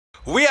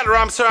We at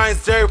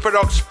Ramsarine's Dairy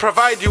Products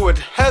provide you with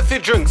healthy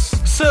drinks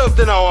served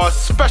in our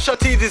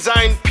specialty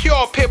designed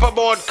pure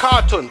paperboard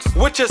cartons,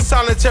 which is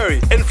sanitary,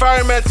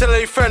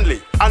 environmentally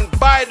friendly, and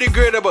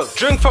biodegradable.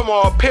 Drink from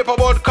our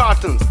paperboard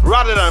cartons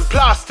rather than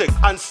plastic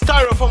and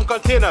styrofoam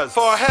containers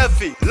for a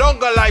healthy,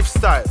 longer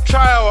lifestyle.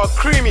 Try our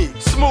creamy,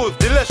 smooth,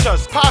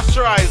 delicious,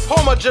 pasteurized,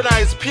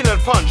 homogenized peanut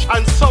punch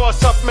and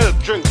soursop milk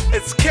drink.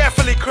 It's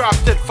carefully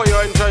crafted for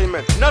your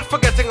enjoyment. Not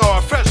forgetting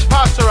our fresh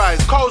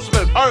pasteurized cow's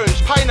milk,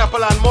 orange,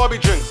 pineapple, and Morbi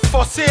drinks.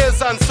 For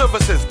sales and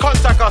services,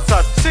 contact us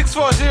at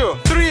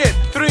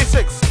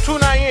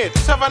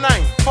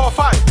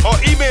 640-3836-298-7945 or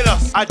email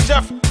us at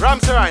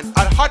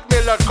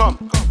jefframsarine@hotmail.com.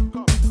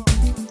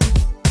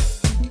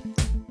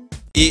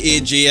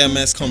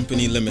 AAJMS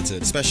Company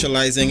Limited,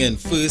 specializing in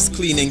first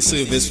cleaning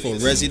service for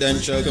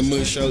residential,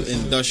 commercial,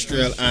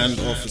 industrial, and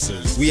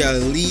offices. We are a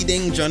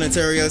leading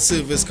janitorial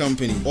service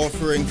company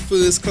offering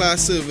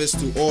first-class service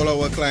to all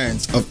our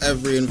clients of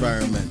every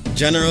environment.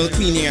 General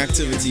cleaning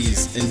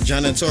activities in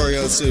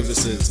janitorial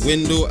services,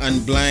 window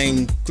and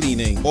blind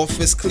cleaning,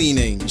 office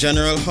cleaning,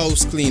 general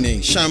house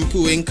cleaning,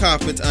 shampooing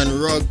carpet and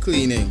rug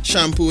cleaning,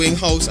 shampooing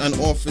house and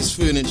office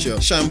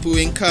furniture,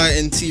 shampooing car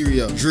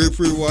interior,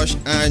 drapery wash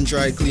and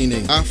dry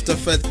cleaning,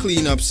 after-fed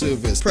cleanup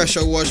service,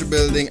 pressure wash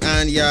building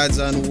and yards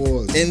and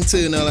walls,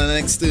 internal and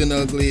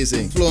external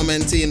glazing, floor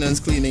maintenance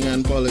cleaning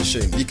and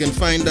polishing. You can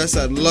find us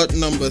at lot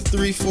number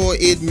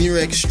 348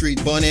 Murex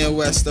Street, Bonaire,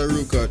 West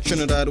Arouca,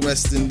 Trinidad,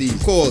 West Indies.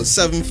 Call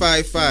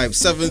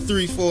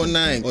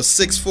 755-7349 or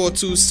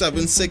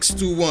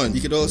 642-7621.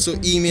 You could also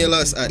email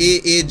us at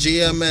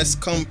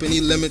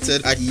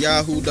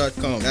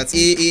aajmscompanylimited@yahoo.com. That's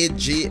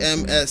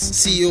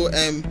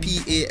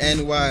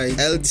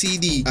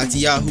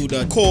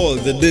aajmscompanyltd@yahoo.com. Call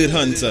the Dirt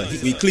Hunter.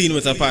 We clean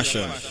with a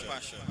passion.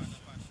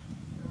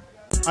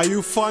 Are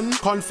you fun,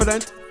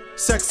 confident,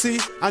 sexy,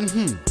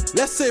 and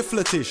let's say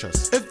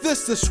flirtatious? If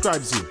this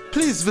describes you,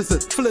 please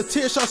visit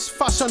Flirtatious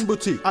Fashion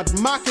Boutique at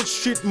Market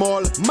Street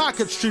Mall,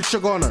 Market Street,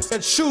 Chaguanas.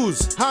 Get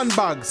shoes,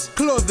 handbags,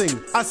 clothing,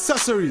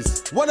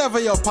 accessories, whatever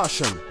your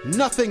passion.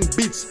 Nothing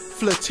beats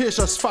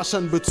Flirtatious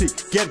Fashion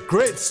Boutique. Get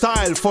great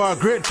style for a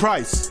great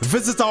price.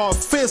 Visit our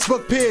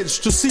Facebook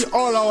page to see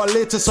all our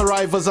latest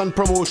arrivals and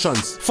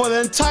promotions. For the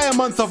entire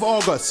month of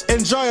August,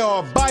 enjoy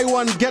our buy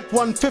one get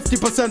one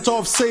 50%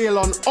 off sale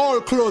on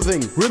all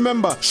clothing.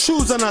 Remember,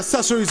 shoes and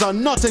accessories are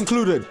not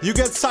included. You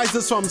get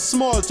sizes from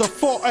small to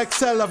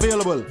 4XL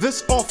available.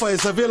 This offer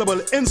is available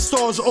in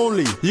stores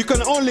only. You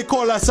can only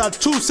call us at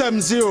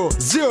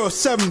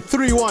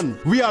 270-0731.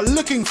 We are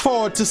looking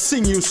forward to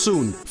seeing you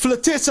soon.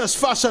 Flirtatious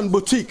Fashion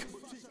Boutique.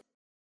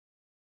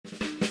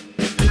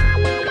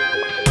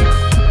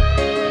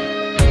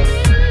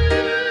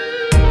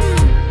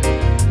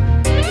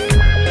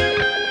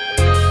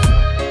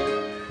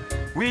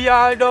 We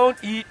all don't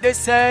eat the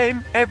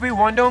same.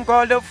 Everyone don't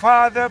call the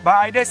Father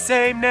by the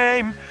same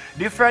name.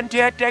 Different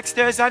yet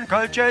textures and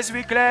cultures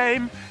we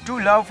claim. To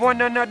love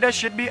one another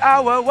should be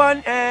our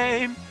one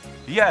aim.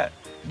 Yeah,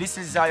 this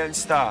is Zion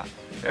Starr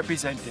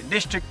representing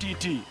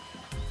DistricTTT.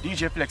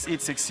 DjFlexx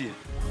 868.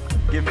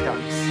 Give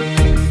thanks.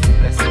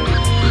 Bless you.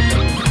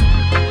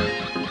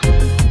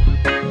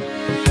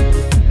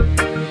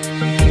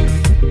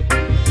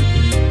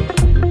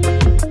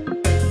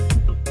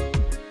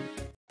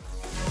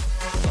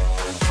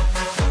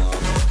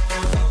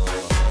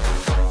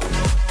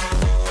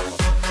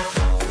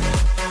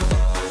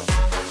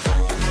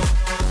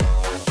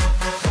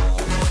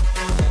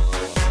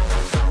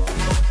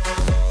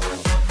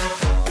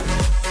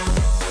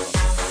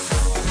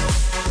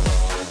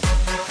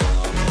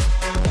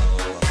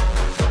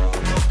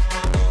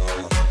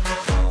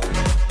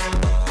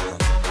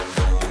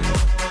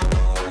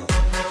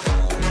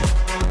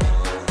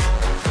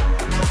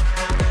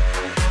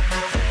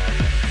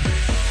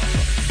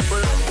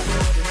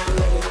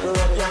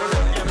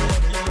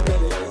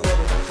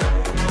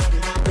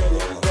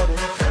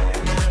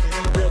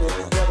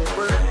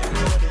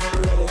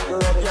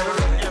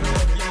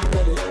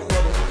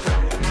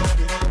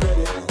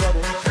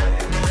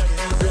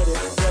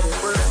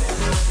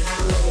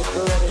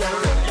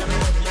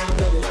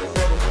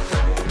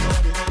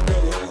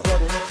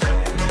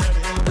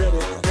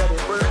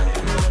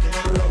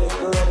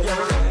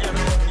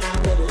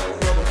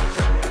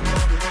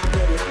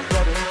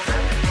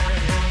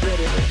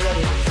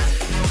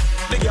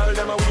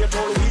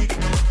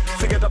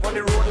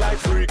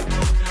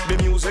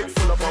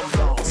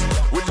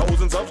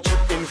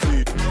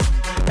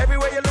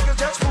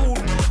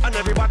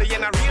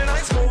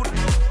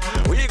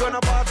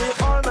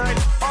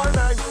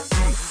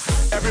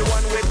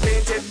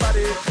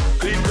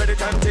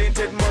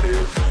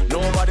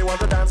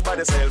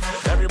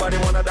 Everybody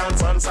wanna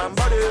dance on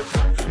somebody.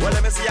 Well,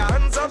 let me see your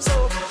hands up,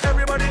 so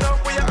everybody know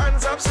where your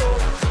hands up, so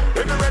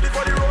if you're ready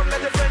for the road,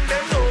 let your friend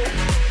them know.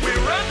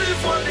 We're ready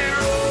for the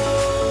road.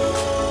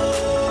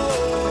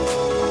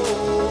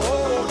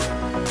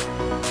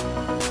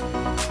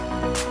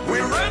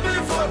 We're ready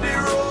for the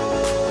road.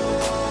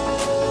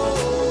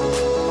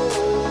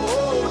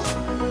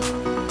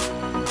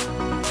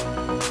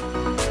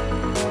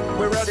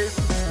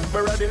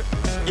 We're ready.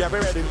 Yeah, we're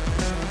ready.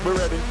 We're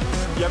ready.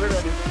 Yeah, we're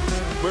ready.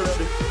 We're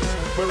ready.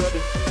 We're ready.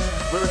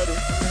 We're ready.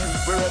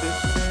 We're ready.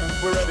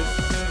 We're ready.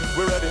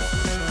 We're ready.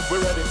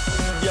 We're ready.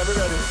 Yeah, we're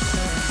ready.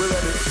 We're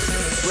ready.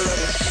 We're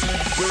ready.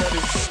 We're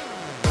ready.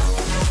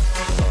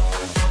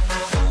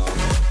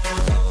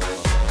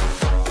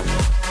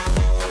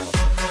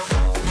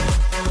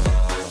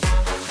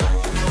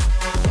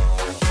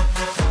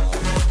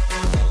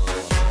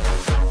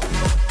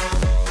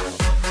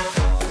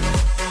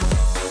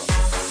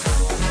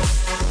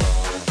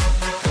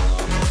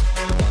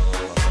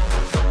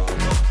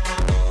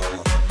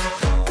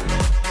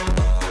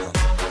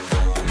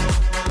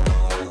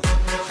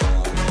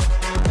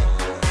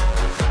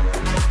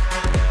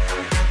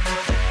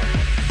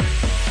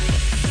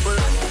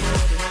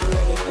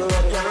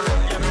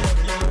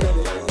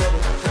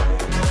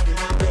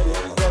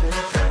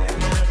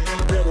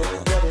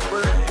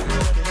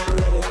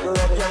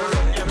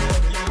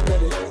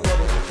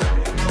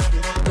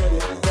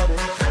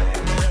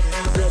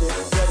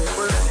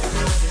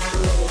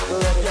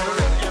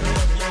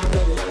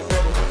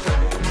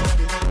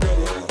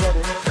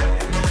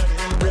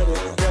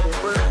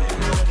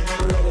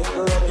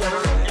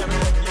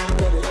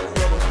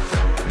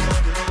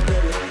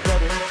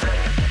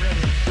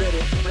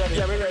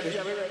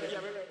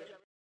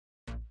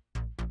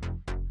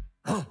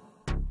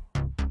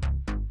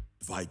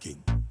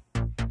 Viking.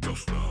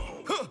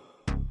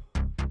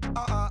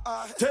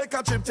 Take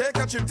a chip, take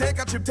a chip, take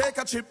a chip, take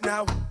a chip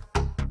now.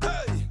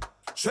 Hey,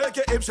 shake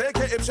your hip, shake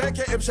your hip, shake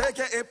your hip, shake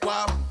your hip,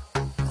 wow.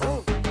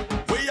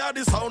 We are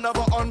the sound of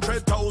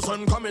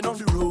 100,000 coming on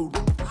the road.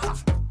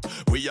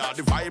 We are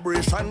the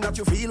vibration that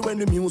you feel when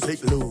the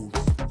music loads.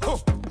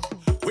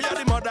 We are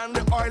the mud and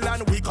the oil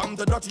and we come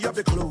the dirty of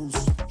the clothes.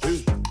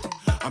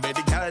 I made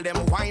the girl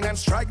them wine and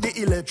strike the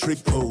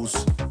electric pose.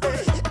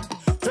 Hey,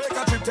 take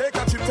a chip, take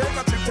a chip, take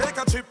a chip, take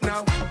a chip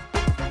now.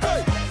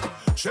 Hey,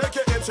 shake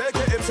your hip, shake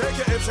your hip, shake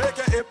your hip, shake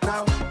your hip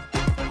now.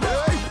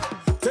 Hey,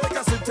 take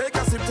a sip, take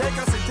a sip, take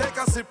a sip, take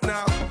a sip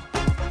now.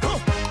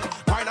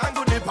 Wine and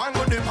go dip, and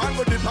go dip, and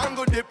go dip, and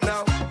go dip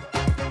now.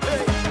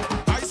 Hey,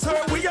 I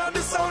swear we are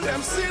the sound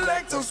them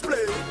selectors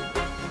play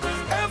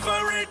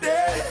every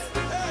day,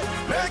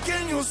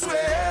 making you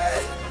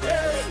sway.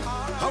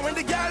 And when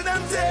the girl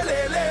them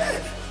telele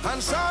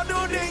and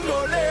shadow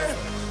dingole,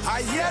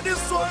 I hear the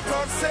soul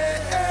crowd say,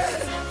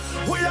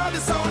 we are the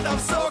sound of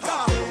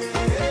soca.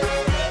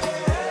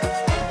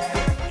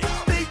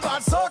 Big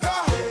bad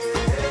soca.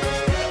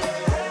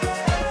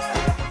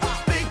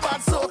 Big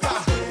bad soca.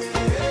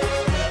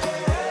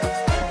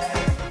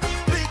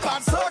 Big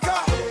bad soca.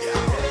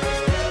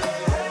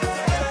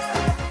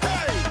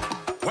 Hey,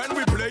 when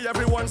we play,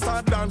 everyone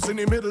start dancing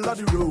in the middle of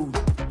the road.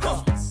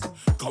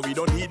 Cause we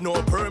don't need no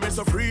permits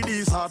to free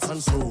these hearts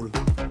and soul.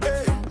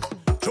 Hey,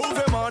 through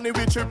the money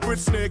we trip with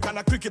snake and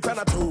a cricket and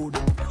a toad.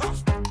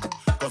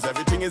 Cause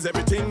everything is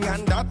everything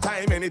and that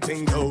time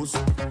anything goes.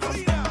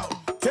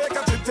 Take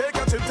a chip, take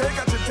a chip, take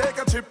a chip, take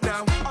a chip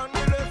now.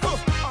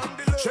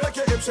 Shake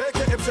your hip, shake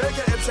your hip, shake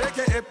your hip, shake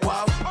your hip,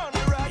 wow.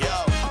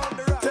 Yo,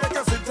 take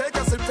a sip, take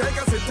a sip, take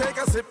a sip, take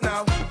a sip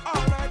now.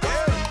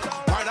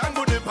 Yeah, and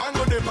go dip, and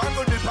go dip, and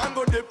go dip, and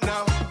go dip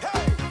now.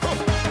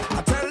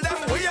 I tell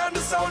them we are the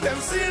sound them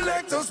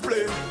selectors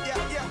play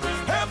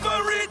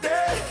every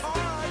day,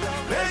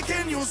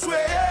 making you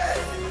sway.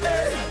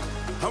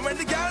 And when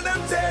the girl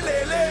them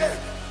telele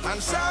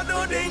and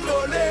shadow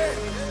dingole,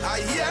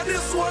 I hear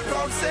this one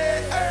crowd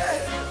say,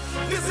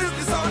 this is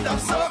the sound of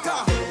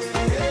soca.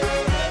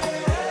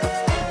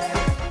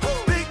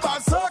 Big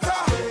bad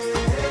soca.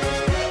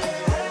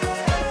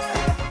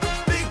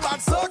 Big bad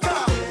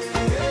soca.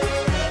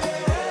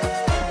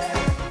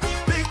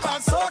 Big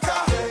bad soca.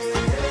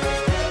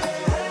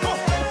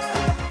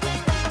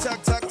 Check,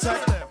 check,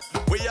 check.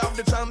 We have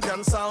the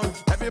champion sound.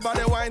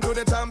 Everybody whine to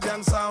the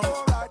champion sound.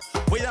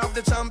 We have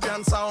the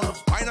champion sound.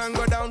 Wine and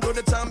go down to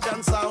the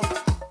champion sound.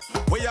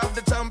 We have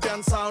the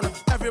champion sound.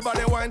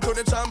 Everybody whine to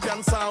the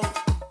champion sound.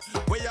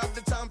 We have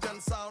the champion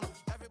sound.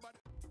 Everybody.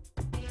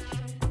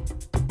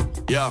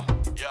 Yeah.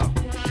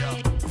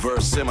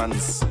 Verse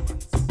Simmons.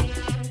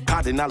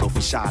 Cardinal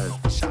official.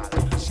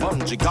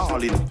 Bungie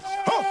Garlin.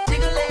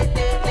 Jiggle it,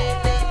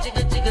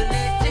 jiggle, jiggle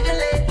it,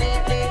 jiggle it,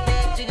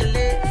 jiggle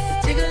it,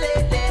 jiggle it,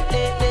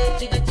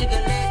 jiggle,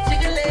 jiggle it,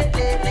 jiggle it,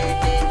 jiggle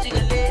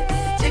it,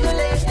 jiggle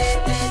it,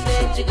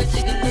 jiggle,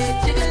 jiggle it,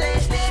 jiggle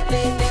it, jiggle it,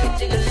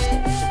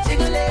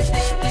 jiggle it,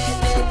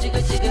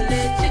 jiggle, jiggle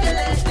it, jiggle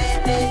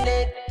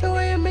it. The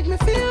way you make me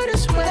feel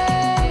this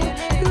way,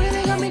 you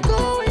really got me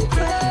going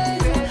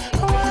crazy.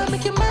 I wanna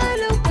make you my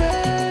little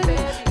baby.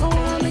 I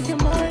wanna make you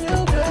my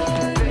little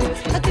baby.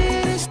 I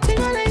did this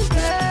tingling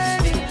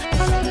baby.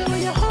 I love it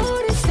when you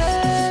hold it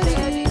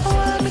steady. I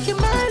wanna make you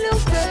my little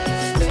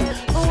baby.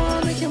 I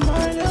wanna make you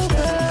my little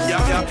baby.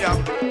 Yeah.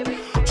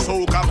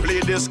 Soca play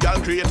this girl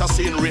create a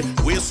scenery.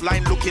 Waist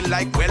waistline looking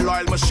like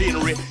well-oiled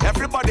machinery.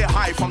 Everybody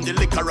high from the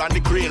liquor and the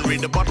greenery.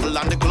 The bottle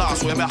and the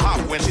glass where me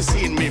have when she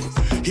seen me.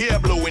 Hair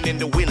blowing in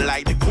the wind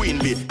like the queen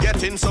bee.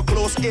 Getting so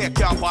close, air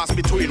can't pass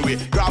between we.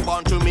 Grab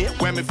onto me,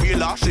 when me feel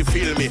her, she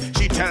feel me.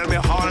 She tell me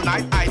all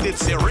night, I did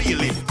say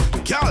really.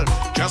 Girl,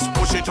 just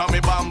push it on me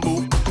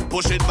bamboo.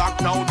 Push it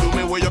back now, do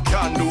me what you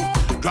can do.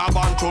 Grab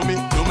onto me,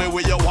 do me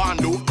what you want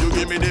do. You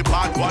give me the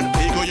part one,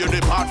 ego you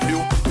the part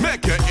few.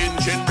 Make your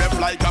engine rev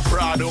like a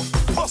Prado.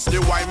 Bust the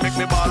wine, make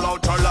me ball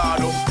out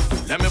Orlando.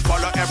 Let me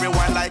follow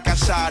everyone like a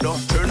shadow.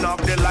 Turn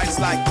off the lights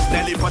like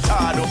Nelly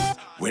Furtado.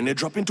 When they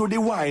drop into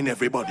the wine,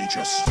 everybody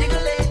just jiggle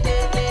it,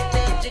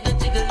 jiggle,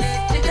 jiggle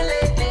it, jiggle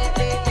it,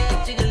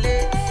 jiggle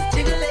it,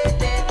 jiggle it, jiggle, jiggle it,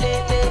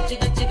 jiggle it,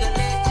 jiggle it,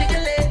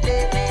 jiggle it,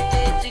 jiggle,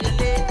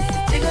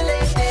 jiggle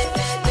it.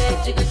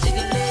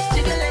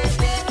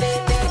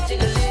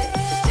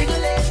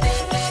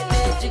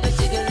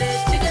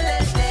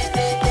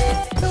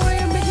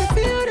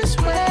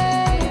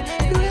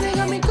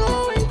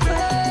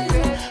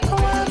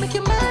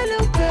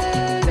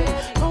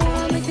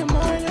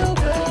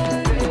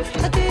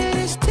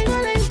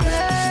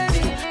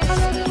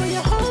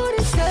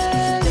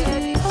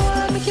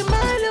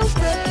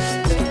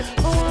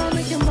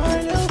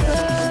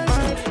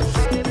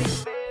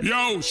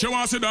 She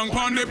wants to dunk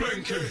on the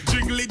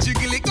jiggly,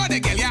 jiggly, go the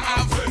girl you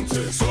have.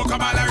 Soak a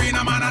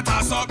ballerina, man, I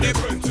toss up the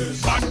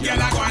bad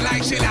girl, I go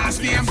like she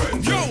last name.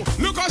 Yo,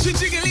 look how she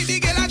jiggly, the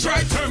girl I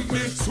try tempt me.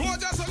 So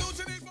just salute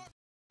to the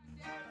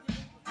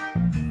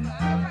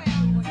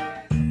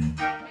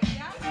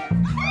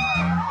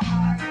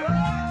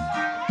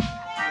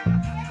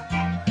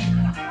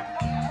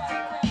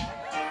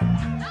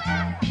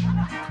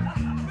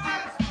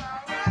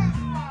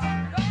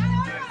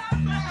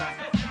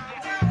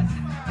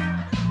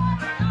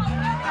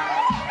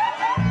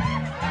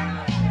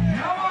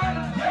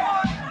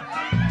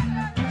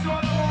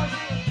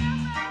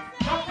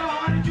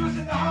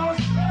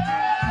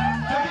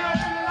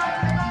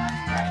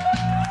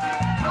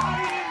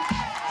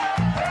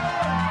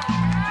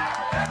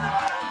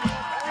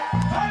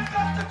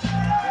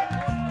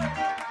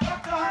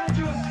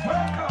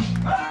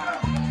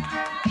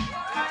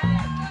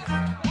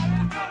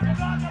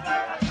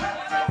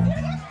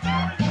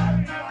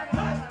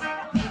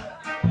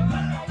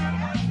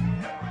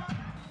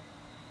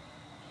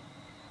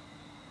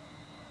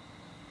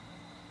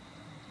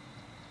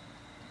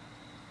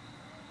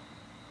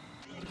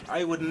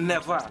I would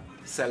never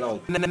sell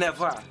out.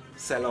 Never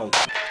sell out.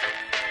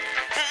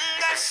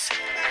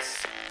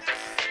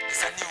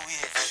 It's a new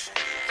age.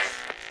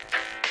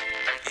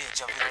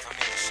 Age of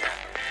information.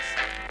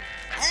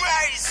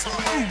 Rise!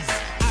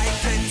 I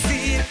can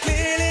see it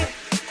clearly.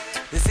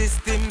 The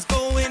system's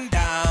going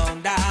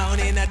down, down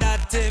in a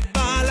dirty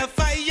ball of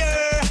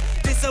fire.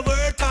 This a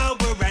word, power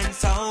and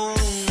sound.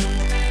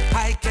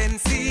 I can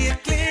see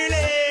it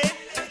clearly.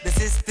 The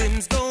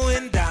system's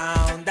going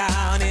down,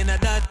 down in a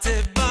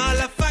dirty ball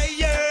of fire.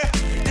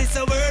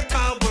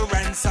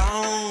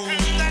 Sound.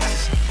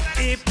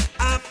 Hip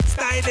hop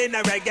style in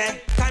a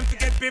reggae. Time to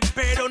get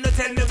prepared, don't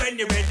tell me when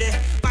you're ready.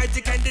 Fight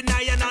you can't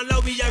deny and all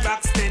of we are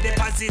rock steady.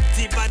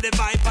 Positive and the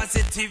vibe,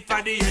 positive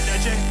and the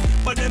energy.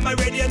 But them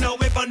already, you know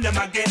we burn them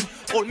again.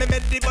 Hold me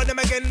medley, burn them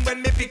again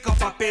when me pick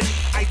up a pen.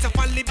 I to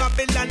folly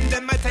Babylon,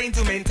 them I time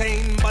to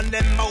maintain. Burn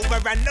them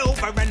over and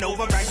over and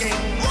over again.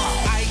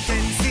 I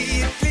can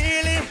see it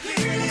clearly.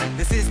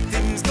 The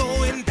system's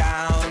going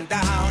down,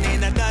 down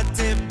in a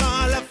dirty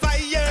ball of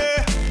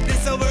fire.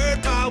 This a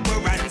word,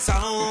 power and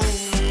sound.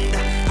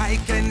 I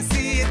can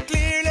see it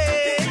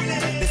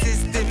clearly. The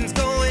system's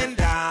going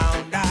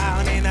down,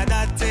 down in a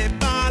dirty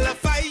ball of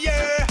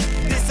fire.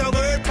 This a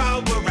word,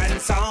 power and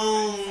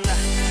sound.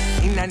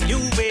 In a new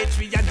age,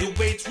 we a new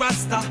age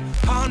rasta.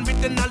 Born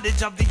with the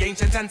knowledge of the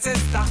ancient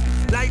ancestor.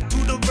 Light to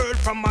the world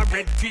from a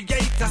red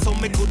creator. So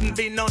me couldn't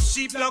be no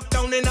sheep locked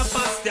down in a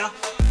pasture.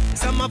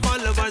 Some are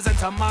followers and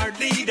some are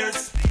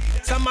leaders.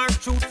 Some are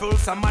truthful,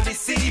 some are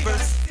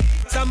deceivers.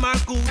 Some are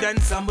good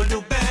and some will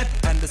do bad.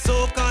 And the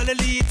so-called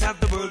elite have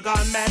the world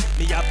gone mad.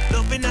 Me have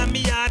loving and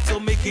me heart, so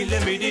me kill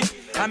them with it.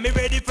 And me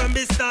ready from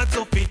the start,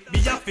 so fit, me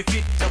have to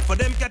fit. So for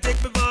them can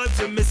take me vibes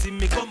when me see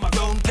me come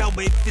around. Can't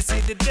wait to see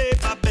the day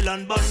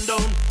Babylon burn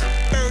down.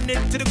 Burn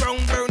it to the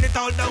ground, burn it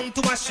all down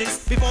to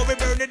ashes. Before we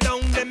burn it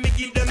down, then me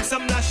give them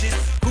some lashes.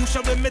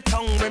 Crucial with me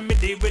tongue when me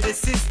deal with the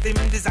system.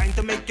 Designed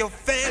to make you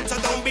fail, so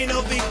don't be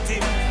no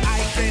victim.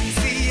 I can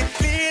see it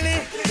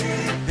clearly.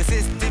 The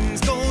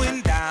system's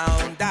going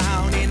down,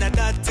 down in a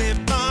dirty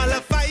ball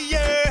of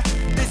fire.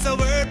 This a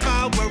word,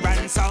 power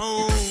and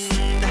sound.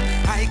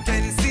 I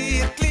can see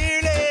it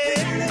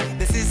clearly.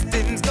 The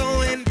system's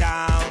going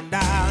down,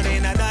 down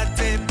in a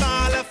dirty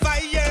ball of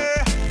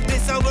fire.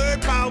 This a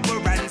word, power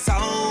and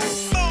sound.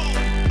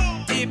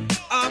 Hip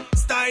hop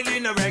style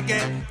in a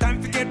reggae.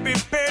 Time to get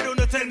prepared,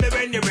 don't tell me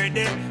when you're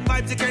ready.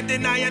 Vibes you can't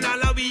deny and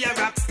all of we are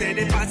rock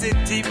steady.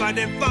 Positive and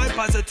them find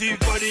positive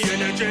for the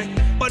energy.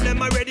 But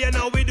them already and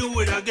now we do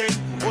it again.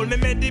 Hold me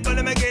medi but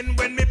them again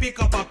when me pick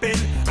up a pen.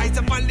 I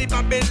to follow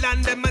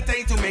Babylon, them a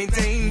time to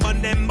maintain.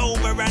 But them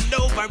over and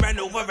over and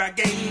over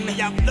again. Me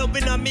have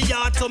loving on me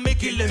heart so me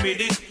kill them with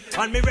it.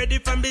 And me ready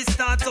from the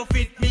start so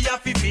fit me a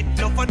fit.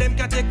 No for them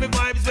can take me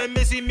vibes when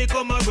me see me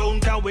come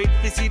around. Can't wait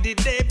to see the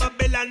day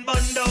Babylon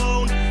burn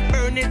down.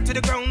 Burn it to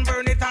the ground,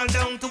 burn it all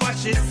down to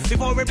ashes.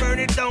 Before we burn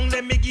it down,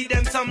 let me give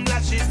them some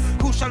lashes.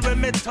 Crucial when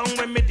me tongue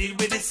when me deal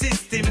with the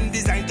system.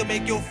 Designed to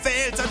make you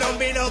fail, so don't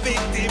be no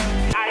victim.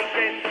 I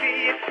can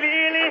see it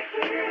clearly.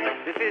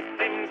 The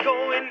system's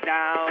going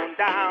down,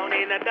 down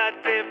in a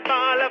dirty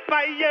ball of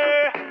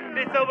fire.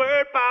 This a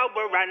word,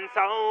 power and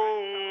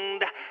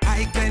sound.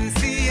 I can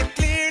see it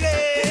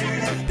clearly.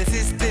 The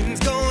system's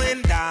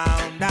going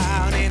down,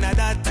 down in a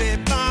dirty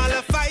ball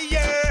of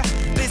fire.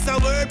 This a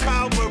word,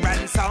 power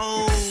and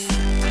sound.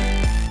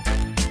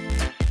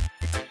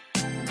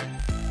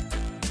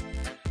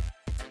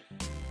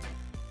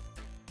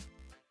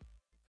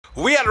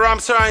 We at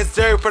Ramsarine's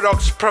Dairy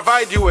Products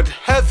provide you with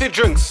healthy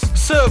drinks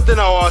served in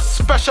our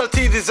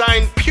specialty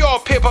designed pure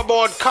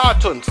paperboard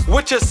cartons,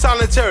 which is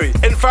sanitary,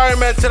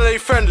 environmentally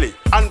friendly,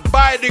 and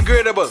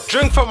biodegradable.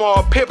 Drink from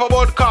our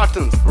paperboard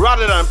cartons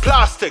rather than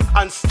plastic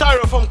and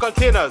styrofoam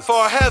containers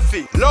for a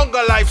healthy,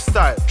 longer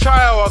lifestyle.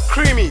 Try our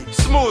creamy,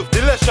 smooth,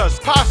 delicious,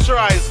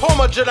 pasteurized,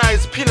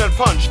 homogenized peanut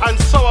punch and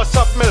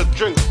soursop milk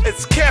drink.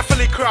 It's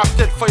carefully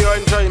crafted for your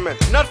enjoyment.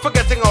 Not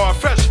forgetting our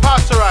fresh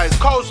pasteurized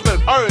cow's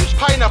milk, orange,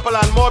 pineapple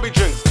and Morby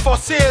drinks. For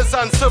sales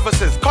and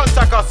services,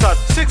 contact us at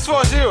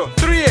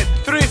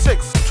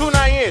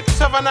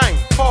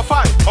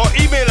 640-3836-298-7945 or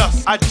email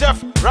us at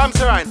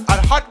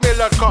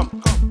jefframsarine@hotmail.com.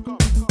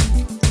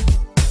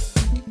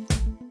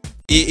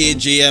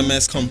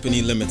 AAJMS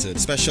Company Limited,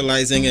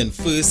 specializing in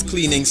first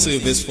cleaning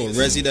service for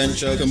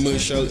residential,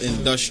 commercial,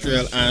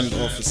 industrial, and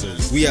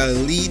offices. We are a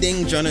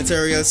leading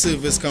janitorial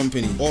service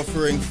company,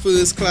 offering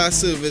first-class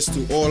service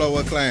to all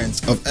our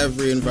clients of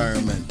every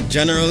environment.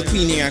 General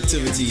cleaning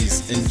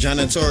activities in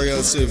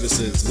janitorial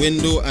services,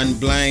 window and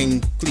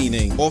blind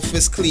cleaning,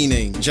 office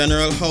cleaning,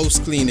 general house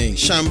cleaning,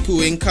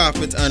 shampooing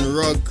carpet and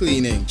rug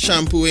cleaning,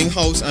 shampooing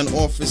house and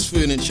office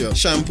furniture,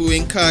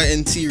 shampooing car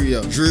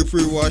interior,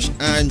 drapery wash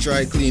and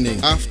dry cleaning,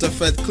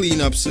 after-fed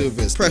cleanup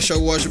service, pressure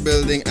wash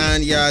building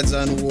and yards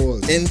and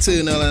walls,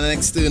 internal and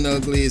external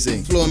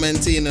glazing, floor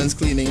maintenance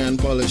cleaning and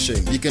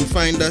polishing. You can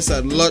find us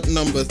at lot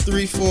number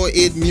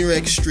 348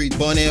 Murex Street,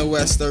 Bonaire,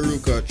 West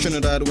Arouca,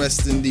 Trinidad,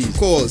 West Indies.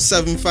 Call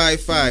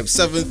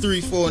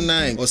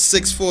 755-7349 or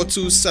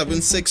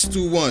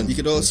 642-7621. You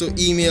can also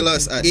email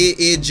us at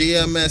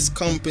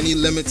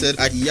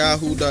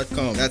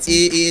aajmscompanylimited@yahoo.com. That's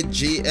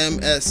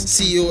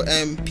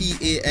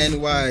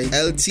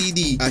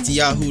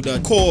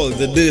aajmscompanyltd@yahoo.com. Call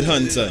the Dirt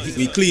Hunter.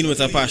 We clean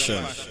with a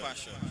passion.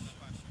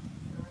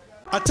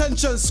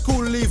 Attention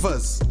school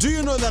leavers, do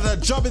you know that a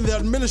job in the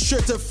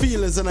administrative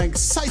field is an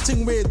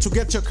exciting way to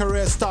get your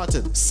career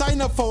started? Sign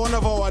up for one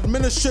of our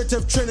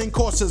administrative training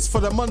courses for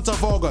the month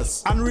of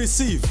August and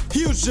receive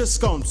huge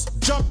discounts,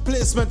 job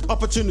placement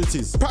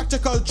opportunities,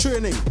 practical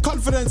training,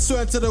 confidence to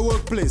enter the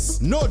workplace.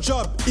 No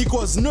job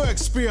equals no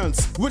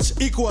experience, which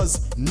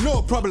equals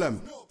no problem.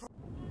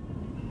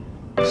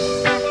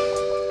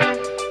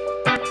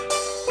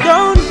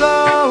 Don't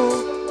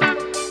go,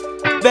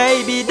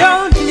 baby,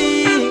 don't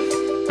leave.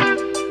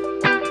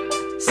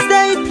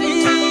 Stay,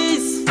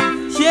 please,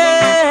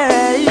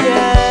 yeah,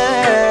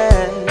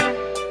 yeah.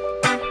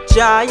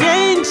 Jah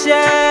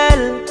angel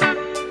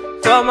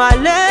for my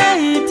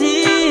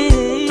lady,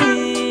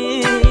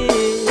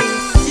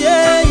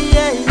 yeah,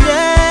 yeah,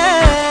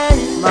 yeah.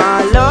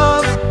 My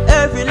love,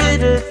 every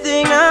little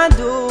thing I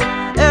do,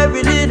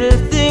 every little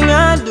thing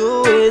I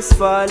do is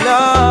for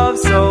love.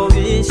 So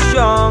be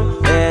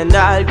strong and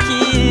I'll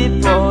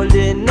keep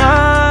holding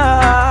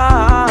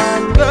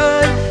on,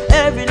 girl.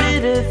 Every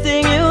little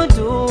thing you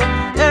do,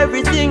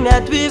 everything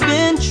that we've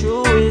been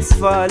through is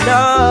for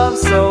love.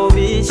 So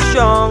be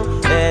strong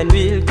and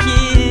we'll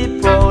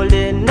keep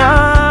holding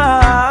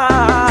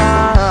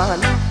on.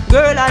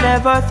 Girl, I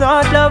never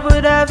thought love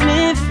would have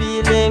me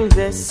feeling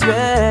this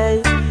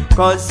way.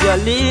 Cause you're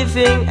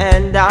leaving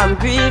and I'm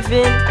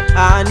grieving,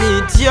 I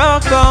need your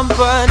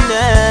company.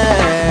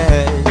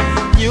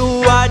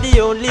 You are the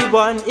only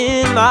one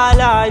in my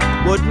life.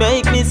 Would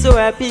make me so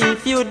happy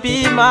if you'd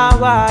be my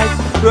wife.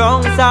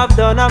 Wrongs I've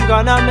done, I'm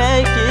gonna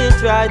make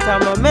it right.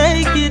 I'ma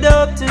make it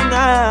up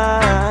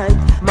tonight.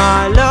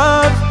 My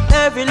love,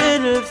 every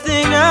little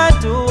thing I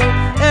do,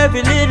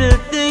 every little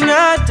thing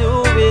I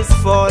do is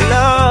for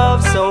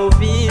love. So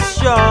be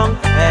strong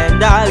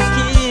and I'll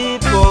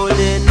keep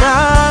holding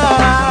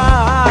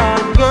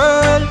on.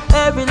 Girl,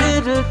 every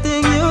little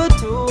thing you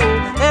do,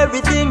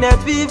 everything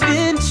that we've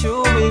been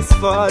through is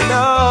for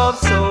love.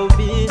 So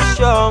be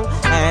strong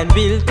and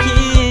we'll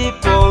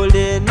keep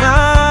holding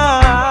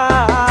on.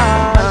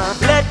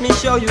 Let me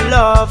show you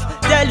love,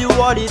 tell you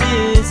what it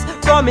is,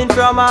 coming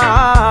from my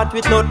heart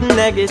with nothing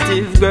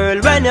negative. Girl,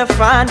 when you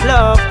find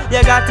love,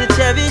 you got to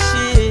cherish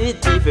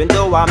it. Even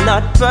though I'm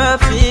not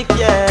perfect,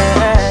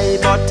 yeah,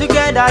 but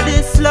together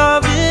this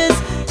love is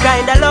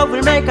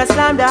make a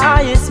climb the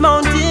highest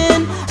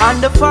mountain.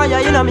 And the fire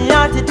in my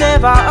heart, it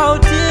never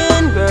out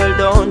in. Girl,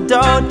 don't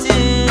doubt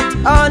it,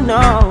 oh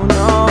no,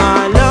 no.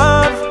 My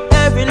love,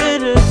 every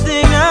little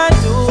thing I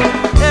do,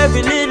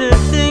 every little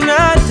thing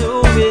I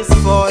do is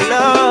for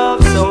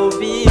love. So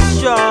be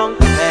strong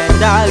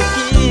and I'll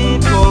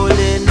keep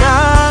holding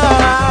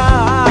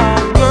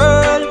on.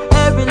 Girl,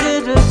 every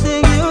little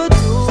thing you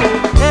do,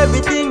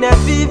 everything that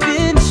we've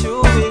been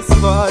through is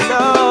for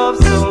love.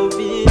 So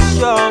be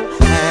strong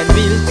and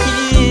we'll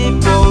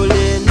keep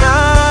holding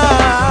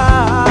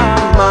on.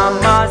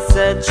 Mama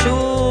said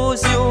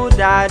choose you,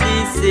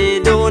 daddy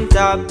said don't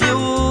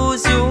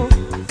abuse you.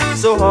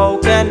 So how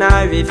can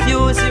I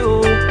refuse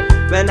you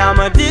when I'm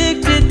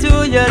addicted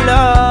to your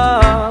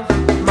love?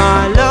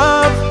 My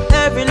love,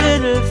 every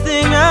little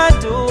thing I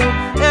do,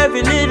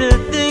 every little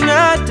thing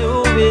I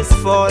do is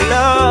for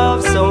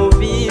love. So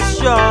be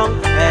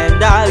strong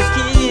and I'll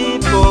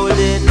keep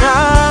holding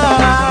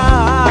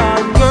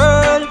on.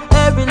 Girl,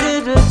 every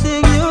little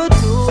thing you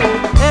do,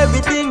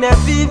 everything that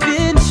we've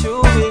been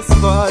through is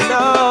for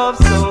love.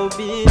 So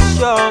be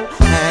strong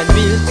and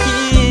we'll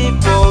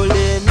keep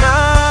holding on.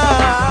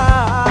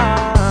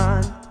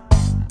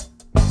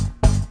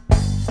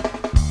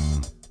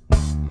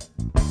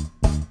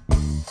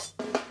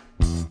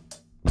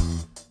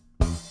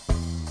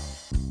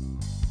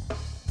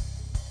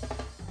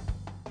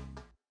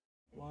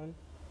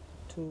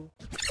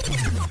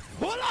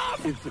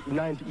 It's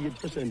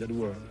 98% of the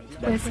world.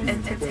 With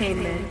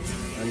entertainment.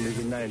 And there's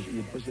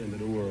 98% of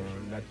the world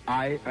that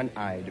I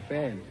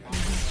defend.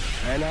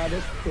 And I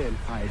defend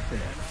I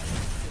said,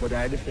 but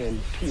I defend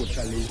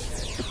totally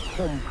the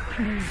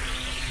complete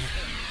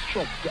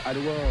structure of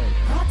the world.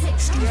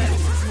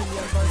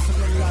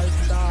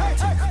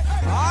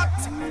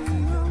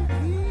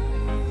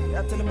 I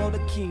tell them about the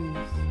kings.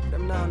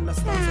 Them now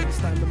understand, so this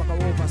time they make a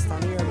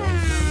overstand here. The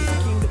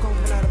king, the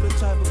conqueror of the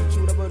tribe of the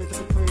Judah, worthy to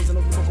be praised, and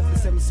of the book of the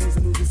 7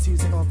 seasons, lose the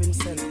season of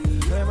himself.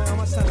 Remember, I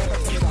must stand up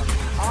and tell you that.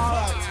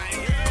 Alright.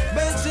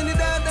 Ben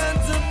Trinidad and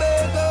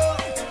Tobago,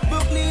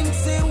 Brooklyn,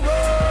 sing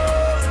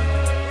whoa.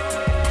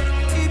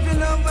 If you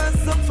love us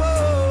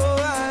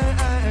support,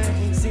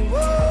 sing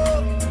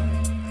whoa.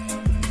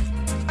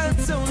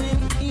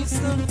 Antonian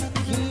Eastern,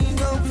 King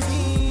of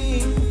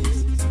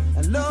Kings,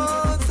 and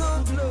Lords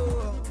of Lords.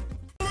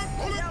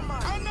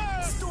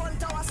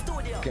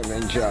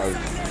 Kevin Charles,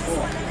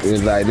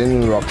 residing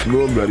in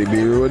Roxborough, Bloody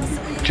Bay Road,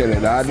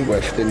 Trinidad,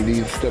 West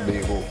Indies,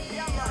 Tobago.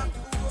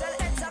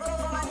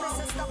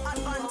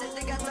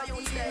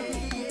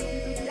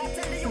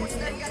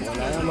 Well,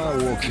 I am a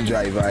works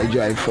driver. I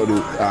drive for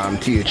the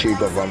THA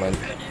government.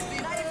 I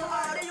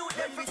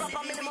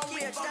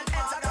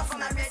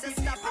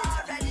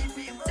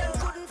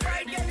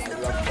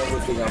love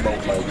everything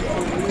about my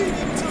job.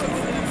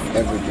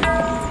 Everything.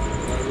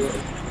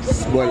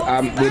 Well,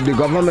 I'm with the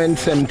government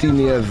 17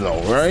 years now,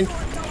 right?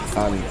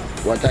 And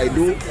what I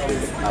do,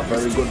 a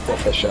very good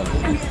profession.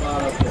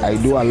 I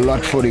do a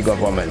lot for the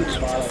government.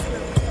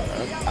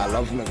 I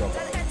love my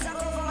government.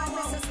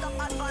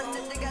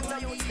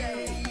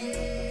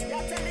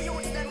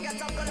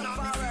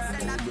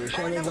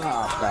 Celebration is a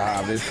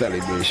after-harvest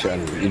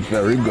celebration. It's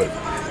very good.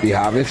 The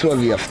harvest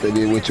was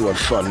yesterday, which was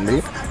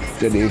Sunday.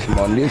 Today is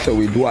Monday, so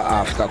we do an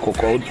after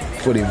cookout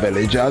for the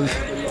villagers.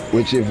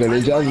 Which the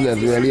villagers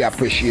just really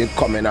appreciate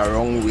coming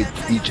around with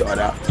each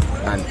other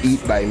and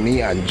eat by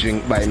me and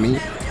drink by me,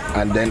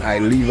 and then I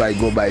leave, I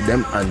go by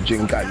them and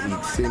drink and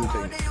eat, same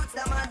thing.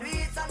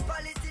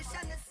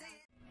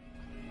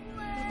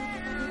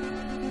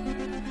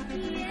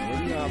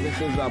 What the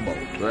harvest is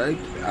about, right?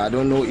 I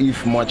don't know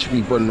if much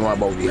people know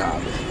about the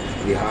harvest.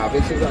 The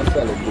harvest is a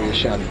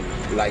celebration,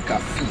 like a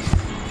feast,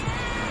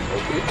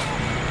 okay?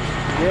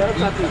 Yeah,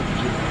 that's it.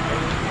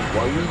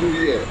 What we do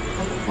here,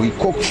 we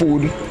cook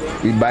food,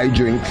 we buy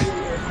drinks,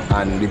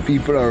 and the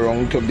people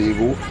around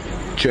Tobago,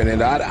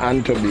 Trinidad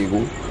and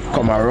Tobago,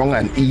 come around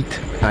and eat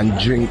and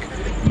drink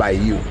by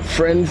you.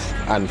 Friends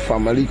and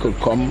family could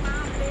come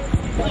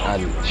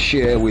and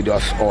share with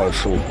us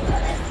also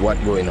what's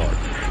going on.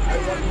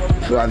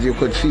 So as you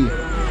could see,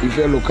 if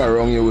you look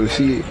around, you will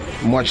see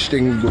much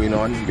things going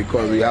on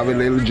because we have a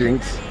little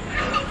drinks,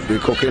 we're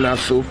cooking our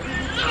soup.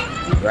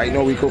 Right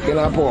now we're cooking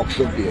our pork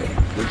soup here,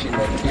 which is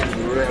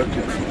real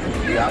good.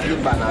 We have the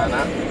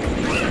banana,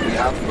 we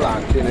have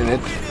plantain in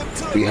it,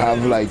 we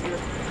have like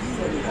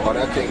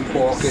other thing,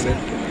 pork in it,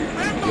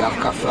 we have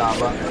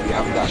cassava, we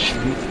have dashi,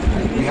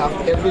 we have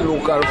every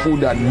local food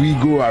that we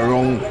grow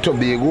around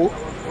Tobago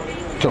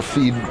to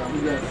feed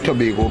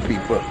Tobago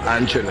people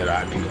and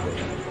Trinidad people,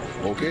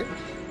 okay?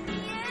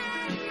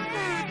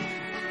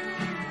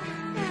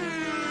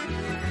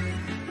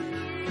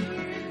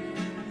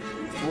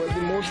 Well,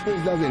 the most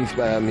things that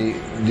inspire me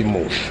the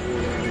most.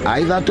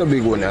 I'm a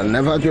Tobagonian,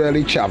 never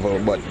really travel,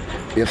 but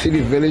you see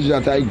the village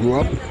that I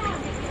grew up,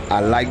 I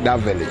like that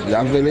village.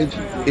 That village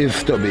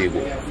is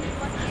Tobago.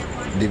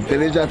 The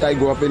village that I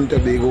grew up in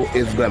Tobago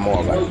is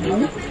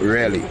Glenmorgan,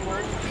 really.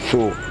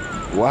 So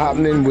what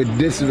happening with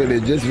this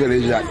village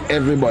that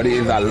everybody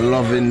is a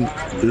loving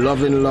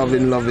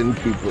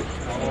people.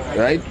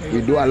 right?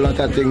 We do a lot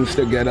of things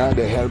together,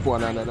 they help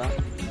one another.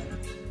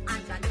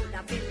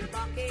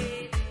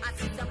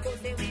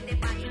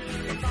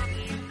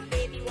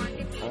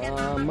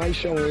 My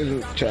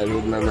strongest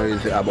childhood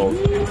memories about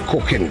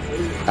cooking.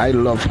 I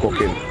love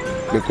cooking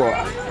because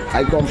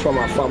I come from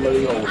a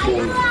family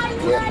household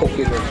where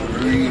cooking is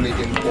really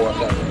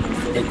important.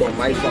 Because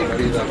my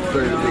family is a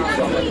very big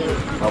family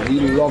and we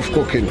love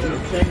cooking.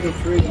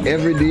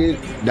 Every day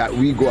that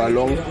we go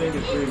along,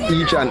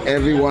 each and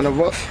every one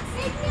of us,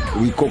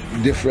 we cook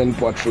different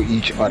pots for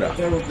each other.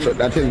 So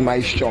that is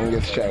my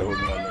strongest childhood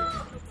memory.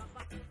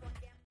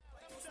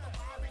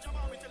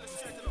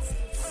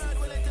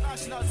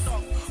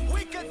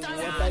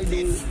 What I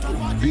do,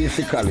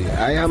 basically,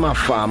 I am a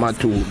farmer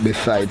too,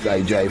 besides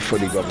I drive for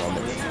the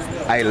government.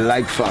 I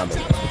like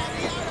farming.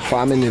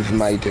 Farming is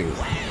my thing.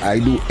 I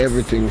do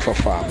everything for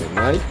farming,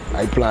 right?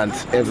 I plant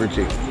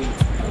everything.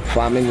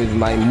 Farming is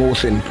my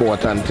most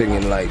important thing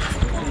in life.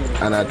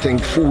 And I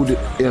think food,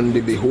 in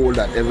the behold,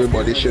 that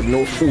everybody should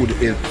know, food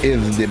is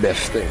the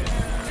best thing.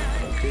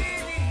 Okay.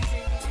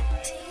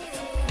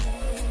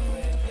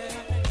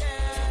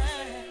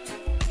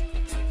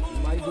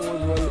 My goals,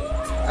 well,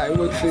 I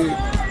would say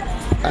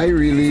I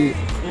really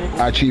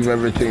achieve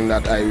everything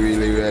that I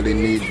really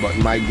need, but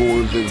my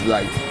goals is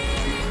like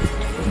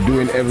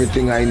doing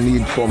everything I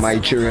need for my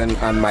children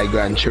and my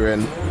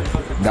grandchildren.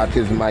 That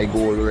is my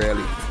goal,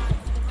 really.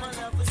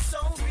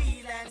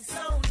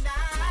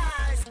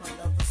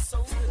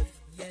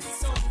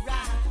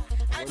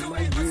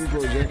 My dream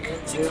project,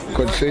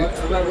 could say,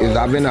 is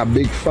having a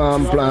big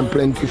farm, plant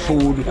plenty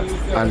food,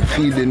 and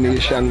feed the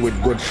nation with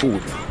good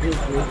food.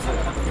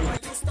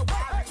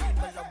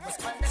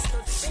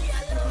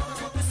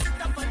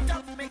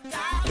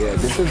 Yeah,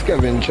 this is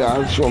Kevin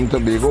Charles from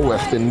Tobago,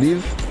 West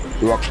Indies.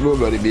 Roxborough,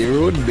 Bloody Bay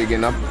Road,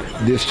 bigging up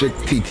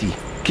DistricTTT.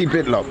 Keep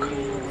it locked.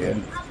 Yeah.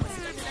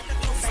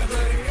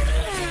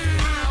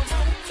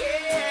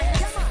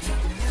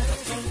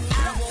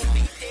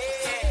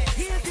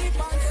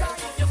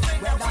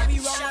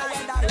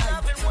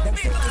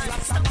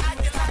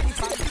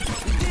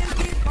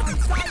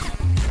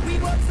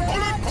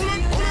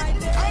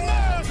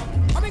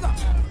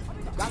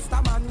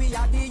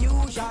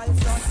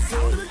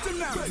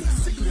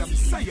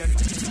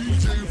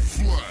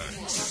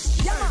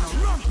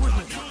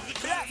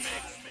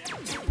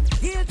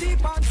 He'll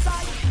deep on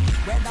sight,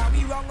 whether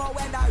we wrong or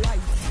whether right.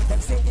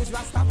 Them say this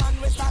Rasta man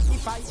will start the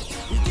fight.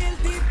 We kill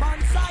deep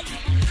on sight,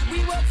 we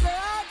work so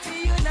hard to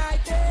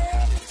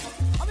united.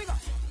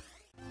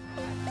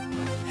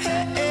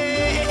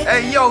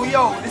 Hey yo,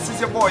 this is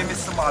your boy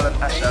Mr. Marlon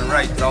Asher.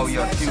 Right now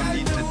you're tuned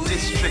in to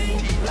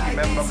DistricTTT.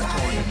 Remember me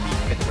told you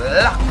keep it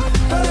locked.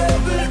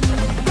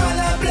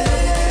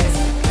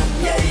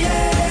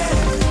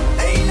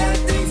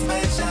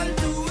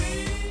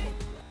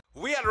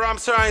 We at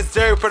Ramsarine's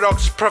Dairy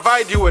Products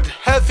provide you with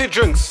healthy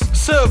drinks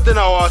served in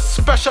our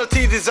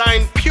specialty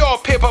designed pure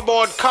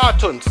paperboard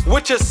cartons,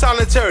 which is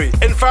sanitary,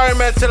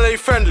 environmentally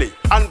friendly,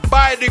 and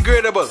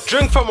biodegradable.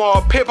 Drink from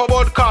our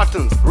paperboard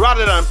cartons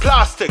rather than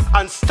plastic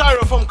and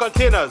styrofoam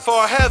containers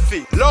for a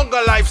healthy,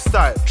 longer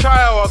lifestyle.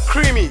 Try our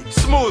creamy,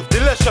 smooth,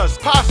 delicious,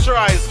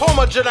 pasteurized,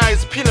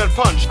 homogenized peanut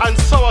punch and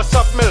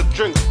soursop milk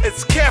drink.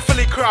 It's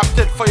carefully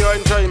crafted for your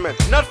enjoyment.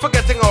 Not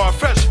forgetting our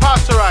fresh,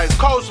 pasteurized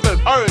cow's milk,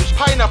 orange,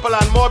 pineapple,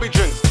 and Morbi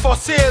drinks. For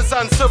sales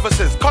and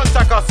services,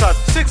 contact us at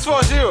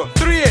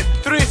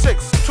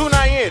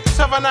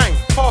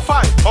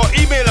 640-3836-298-7945 or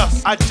email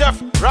us at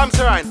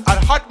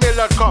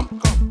jefframsarine@hotmail.com.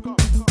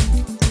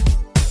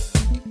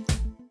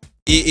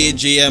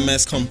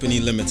 AAJMS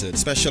Company Limited,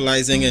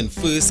 specializing in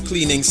first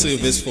cleaning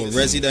service for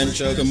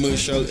residential,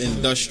 commercial,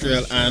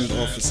 industrial, and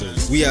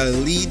offices. We are a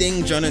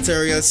leading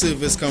janitorial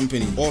service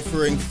company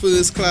offering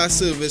first-class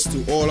service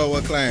to all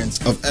our clients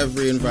of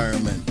every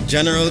environment.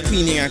 General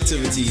cleaning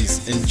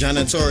activities in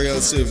janitorial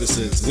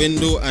services,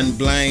 window and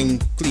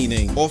blind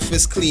cleaning,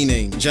 office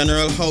cleaning,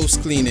 general house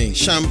cleaning,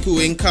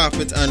 shampooing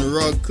carpet and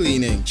rug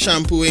cleaning,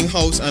 shampooing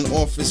house and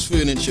office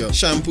furniture,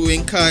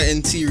 shampooing car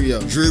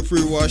interior,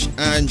 drapery wash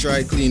and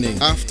dry cleaning,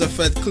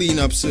 after-fed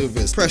cleanup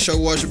service, pressure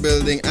wash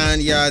building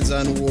and yards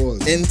and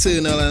walls,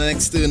 internal and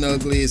external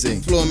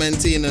glazing, floor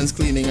maintenance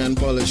cleaning and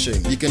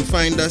polishing. You can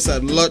find us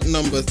at lot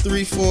number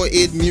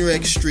 348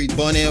 Murex Street,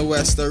 Bonaire,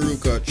 West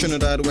Arouca,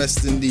 Trinidad,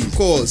 West Indies.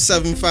 Call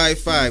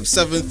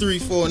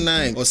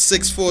 755-7349 or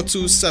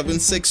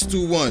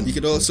 642-7621. You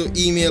could also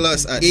email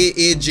us at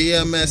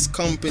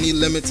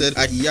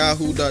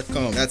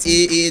aajmscompanylimited@yahoo.com. That's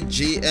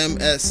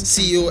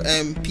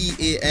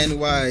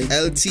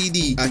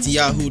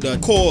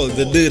aajmscompanyltd@yahoo.com. Call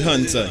the Dirt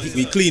Hunter.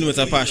 We clean with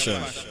a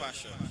passion.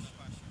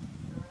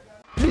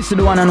 This is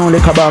the one and only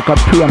Kabaka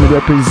Pyramid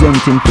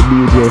representing for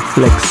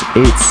DjFlexx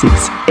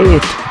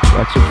 868.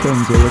 Watch your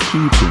friends where you're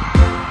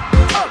keeping.